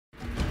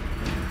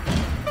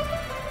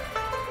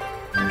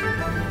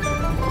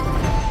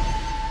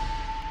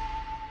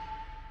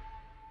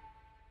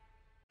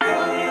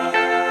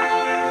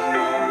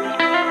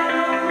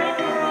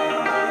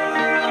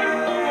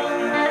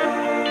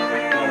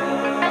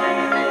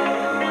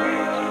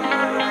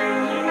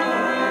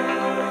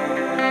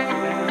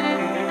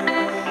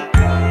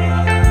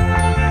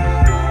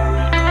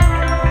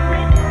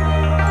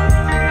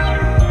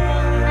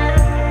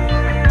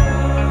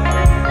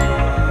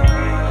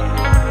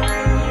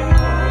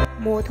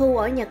Mùa thu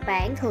ở Nhật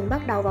Bản thường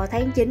bắt đầu vào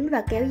tháng 9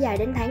 và kéo dài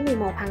đến tháng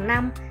 11 hàng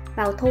năm.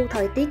 Vào thu,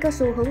 thời tiết có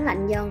xu hướng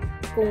lạnh dần.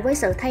 Cùng với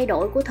sự thay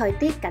đổi của thời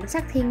tiết, cảnh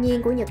sắc thiên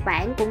nhiên của Nhật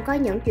Bản cũng có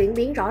những chuyển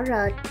biến rõ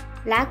rệt.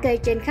 Lá cây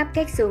trên khắp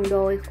các sườn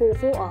đồi, khu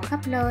phố ở khắp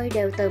nơi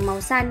đều từ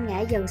màu xanh ngã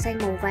dần sang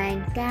màu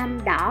vàng, cam,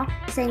 đỏ,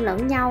 xen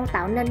lẫn nhau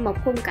tạo nên một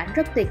khung cảnh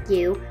rất tuyệt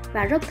diệu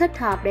và rất thích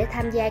hợp để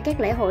tham gia các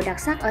lễ hội đặc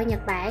sắc ở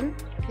Nhật Bản.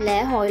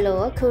 Lễ hội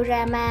lửa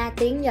Kurama,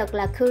 tiếng Nhật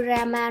là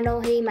Kurama no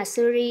Hi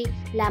Matsuri,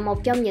 là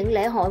một trong những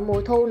lễ hội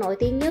mùa thu nổi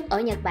tiếng nhất ở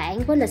Nhật Bản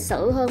với lịch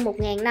sử hơn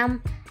 1.000 năm.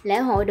 Lễ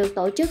hội được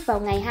tổ chức vào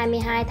ngày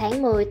 22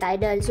 tháng 10 tại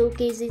đền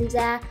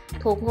Yuki-jinja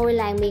thuộc ngôi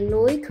làng miền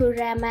núi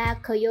Kurama,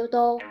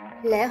 Kyoto.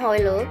 Lễ hội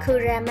lửa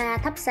Kurama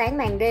thắp sáng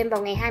màn đêm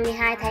vào ngày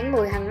 22 tháng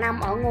 10 hàng năm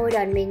ở ngôi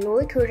đền miền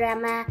núi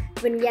Kurama,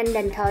 vinh danh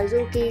đền thờ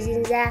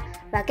Yuki-jinja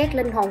và các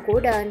linh hồn của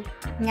đền.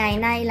 Ngày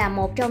nay là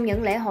một trong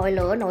những lễ hội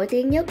lửa nổi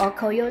tiếng nhất ở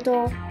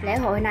Kyoto. Lễ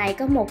hội này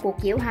có một cuộc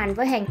diễu hành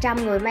với hàng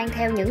trăm người mang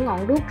theo những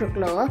ngọn đuốc rực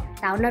lửa,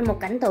 tạo nên một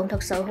cảnh tượng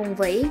thực sự hùng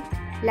vĩ.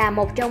 Là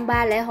một trong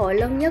 3 lễ hội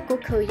lớn nhất của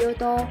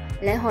Kyoto,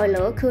 lễ hội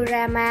lửa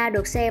Kurama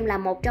được xem là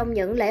một trong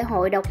những lễ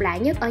hội độc lạ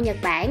nhất ở Nhật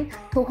Bản,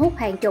 thu hút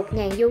hàng chục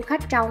ngàn du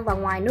khách trong và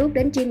ngoài nước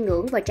đến chiêm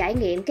ngưỡng và trải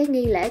nghiệm các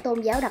nghi lễ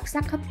tôn giáo đặc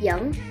sắc hấp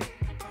dẫn.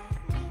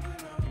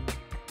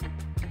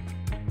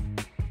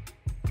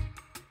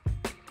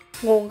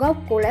 Nguồn gốc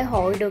của lễ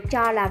hội được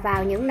cho là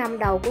vào những năm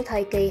đầu của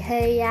thời kỳ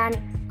Heian,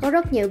 có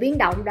rất nhiều biến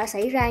động đã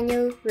xảy ra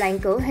như loạn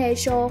cửu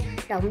Heisho,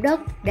 động đất.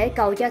 Để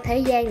cầu cho thế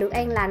gian được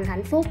an lành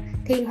hạnh phúc,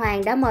 Thiên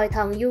Hoàng đã mời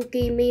thần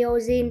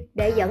Yuki-jinja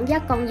để dẫn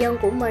dắt con dân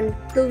của mình.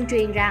 Tương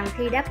truyền rằng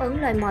khi đáp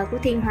ứng lời mời của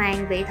Thiên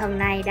Hoàng, vị thần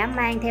này đã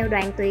mang theo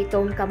đoàn tùy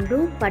tùng cầm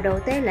đuốc và độ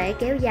tế lễ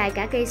kéo dài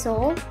cả cây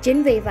số.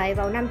 Chính vì vậy,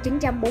 vào năm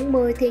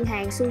 940, Thiên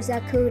Hoàng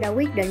Suzaku đã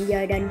quyết định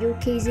dời đền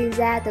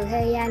Yuki-jinja từ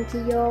Heian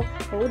Kyo,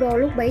 thủ đô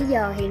lúc bấy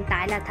giờ hiện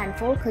tại là thành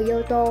phố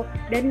Kyoto,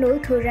 đến núi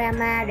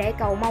Kurama để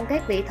cầu mong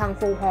các vị thần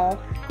phù hộ,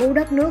 cứu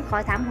đất nước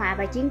khỏi thảm họa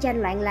và chiến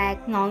tranh loạn lạc.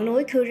 Ngọn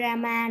núi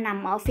Kurama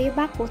nằm ở phía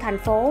bắc của thành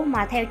phố,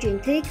 mà theo truyền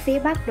thuyết, phía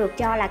bắc được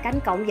cho là cánh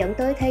cổng dẫn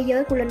tới thế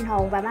giới của linh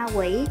hồn và ma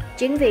quỷ.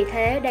 Chính vì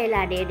thế, đây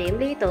là địa điểm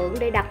lý tưởng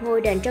để đặt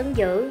ngôi đền trấn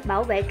giữ,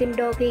 bảo vệ kinh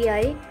đô khi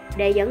ấy,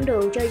 để dẫn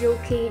đường cho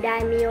Yuki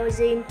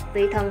Daimyojin,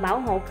 vị thần bảo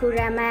hộ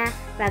Kurama,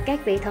 và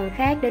các vị thần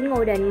khác đến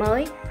ngôi đền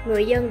mới.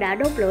 Người dân đã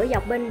đốt lửa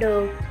dọc bên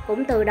đường,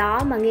 cũng từ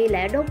đó mà nghi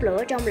lễ đốt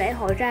lửa trong lễ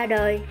hội ra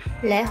đời.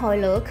 Lễ hội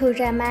lửa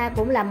Kurama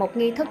cũng là một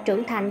nghi thức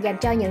trưởng thành dành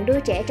cho những đứa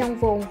trẻ trong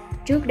vùng.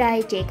 Trước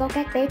đây chỉ có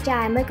các bé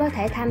trai mới có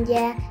thể tham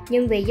gia,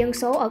 nhưng vì dân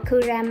số ở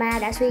Kurama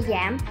đã suy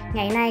giảm,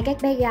 ngày nay các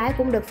bé gái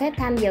cũng được phép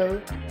tham dự.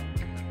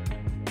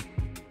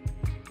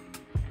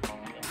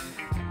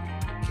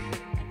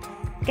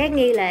 Các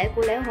nghi lễ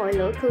của lễ hội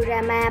lửa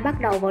Kurama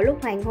bắt đầu vào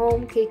lúc hoàng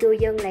hôn, khi cư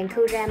dân làng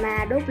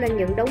Kurama đốt lên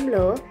những đống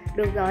lửa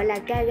được gọi là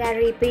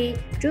Kagaripi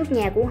trước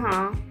nhà của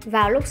họ.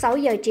 Vào lúc 6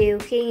 giờ chiều,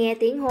 khi nghe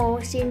tiếng hô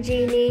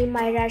Shinji ni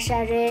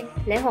Mairasare,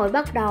 lễ hội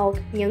bắt đầu.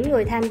 Những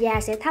người tham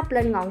gia sẽ thắp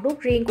lên ngọn đuốc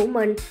riêng của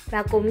mình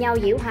và cùng nhau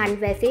diễu hành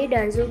về phía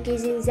đền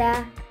Yuki-jinja.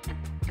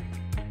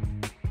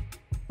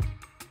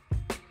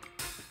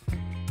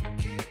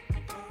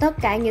 Tất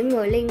cả những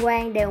người liên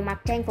quan đều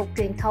mặc trang phục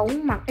truyền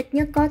thống, mặc ít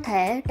nhất có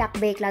thể, đặc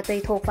biệt là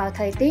tùy thuộc vào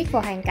thời tiết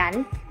và hoàn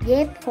cảnh.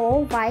 Dép,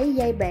 khố, váy,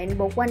 dây bện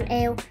buộc quanh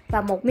eo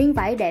và một miếng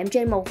vải đệm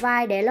trên một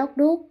vai để lót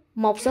đuốc.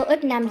 Một số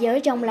ít nam giới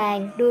trong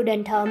làng đưa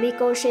đền thờ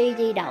Mikoshi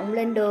di động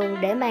lên đường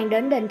để mang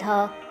đến đền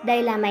thờ.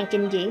 Đây là màn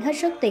trình diễn hết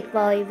sức tuyệt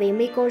vời vì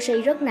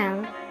Mikoshi rất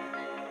nặng.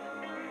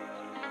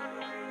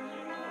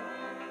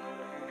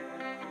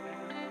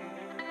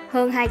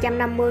 Hơn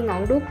 250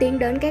 ngọn đuốc tiến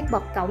đến các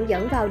bậc cổng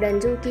dẫn vào đền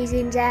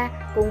Yuki-jinja,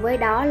 cùng với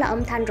đó là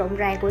âm thanh rộn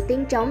ràng của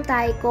tiếng trống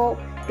taiko,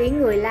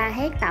 tiếng người la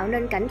hét tạo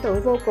nên cảnh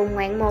tượng vô cùng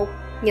ngoạn mục.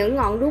 Những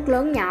ngọn đuốc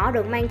lớn nhỏ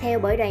được mang theo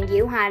bởi đoàn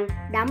diễu hành,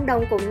 đám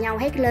đông cùng nhau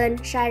hét lên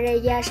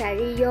Sareya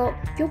Sariyo,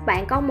 chúc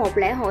bạn có một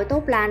lễ hội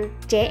tốt lành.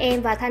 Trẻ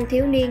em và thanh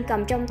thiếu niên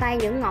cầm trong tay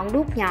những ngọn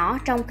đuốc nhỏ,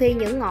 trong khi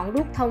những ngọn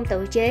đuốc thông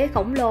tự chế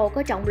khổng lồ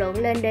có trọng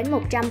lượng lên đến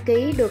 100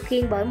 kg được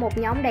khiêng bởi một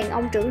nhóm đàn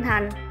ông trưởng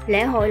thành.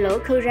 Lễ hội lửa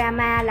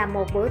Kurama là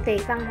một bữa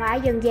tiệc văn hóa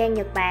dân gian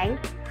Nhật Bản,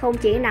 không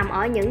chỉ nằm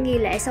ở những nghi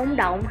lễ sống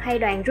động hay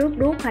đoàn rước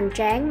đuốc hoành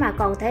tráng mà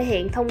còn thể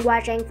hiện thông qua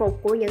trang phục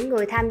của những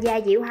người tham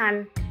gia diễu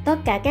hành. Tất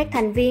cả các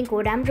thành viên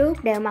của đám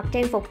rước đều mặc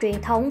trang phục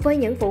truyền thống với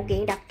những phụ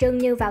kiện đặc trưng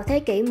như vào thế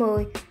kỷ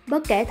 10.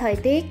 Bất kể thời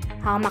tiết,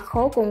 họ mặc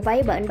khố cùng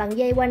váy bệnh bằng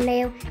dây quanh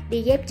eo,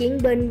 đi dép chiến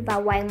binh và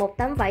quàng một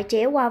tấm vải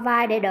chéo qua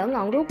vai để đỡ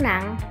ngọn đuốc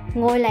nặng.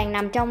 Ngôi làng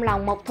nằm trong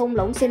lòng một thung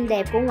lũng xinh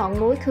đẹp của ngọn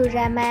núi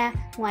Kurama.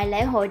 Ngoài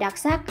lễ hội đặc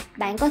sắc,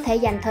 bạn có thể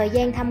dành thời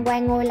gian tham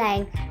quan ngôi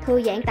làng,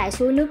 thư giãn tại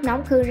suối nước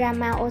nóng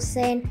Kurama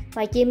Onsen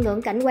và chiêm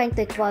ngưỡng cảnh quan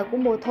tuyệt vời của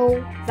mùa thu.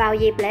 Vào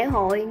dịp lễ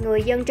hội,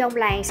 người dân trong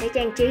làng sẽ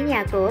trang trí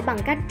nhà cửa bằng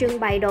cách trưng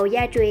bày đồ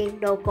gia truyền,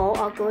 đồ cổ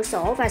ở cửa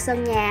sổ và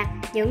sân nhà.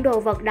 Những đồ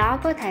vật đó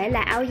có thể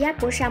là áo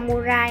giáp của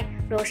samurai,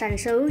 đồ sành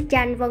sứ,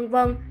 tranh vân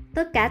vân.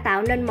 Tất cả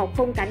tạo nên một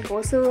khung cảnh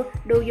cổ xưa,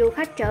 đưa du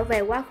khách trở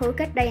về quá khứ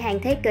cách đây hàng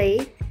thế kỷ.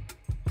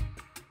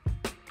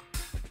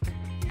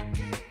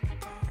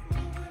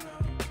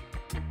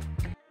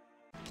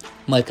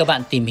 Mời các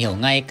bạn tìm hiểu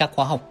ngay các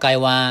khóa học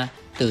Kaiwa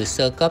từ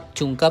sơ cấp,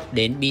 trung cấp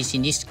đến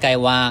Business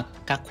Kaiwa,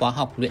 các khóa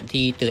học luyện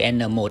thi từ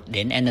N1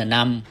 đến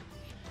N5.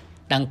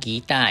 Đăng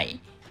ký tại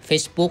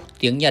Facebook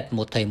Tiếng Nhật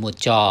một thầy một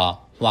trò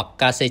hoặc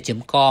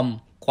K-SEI.com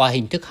qua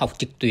hình thức học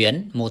trực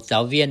tuyến, một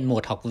giáo viên,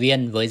 một học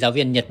viên với giáo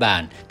viên Nhật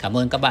Bản. Cảm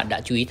ơn các bạn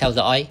đã chú ý theo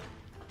dõi.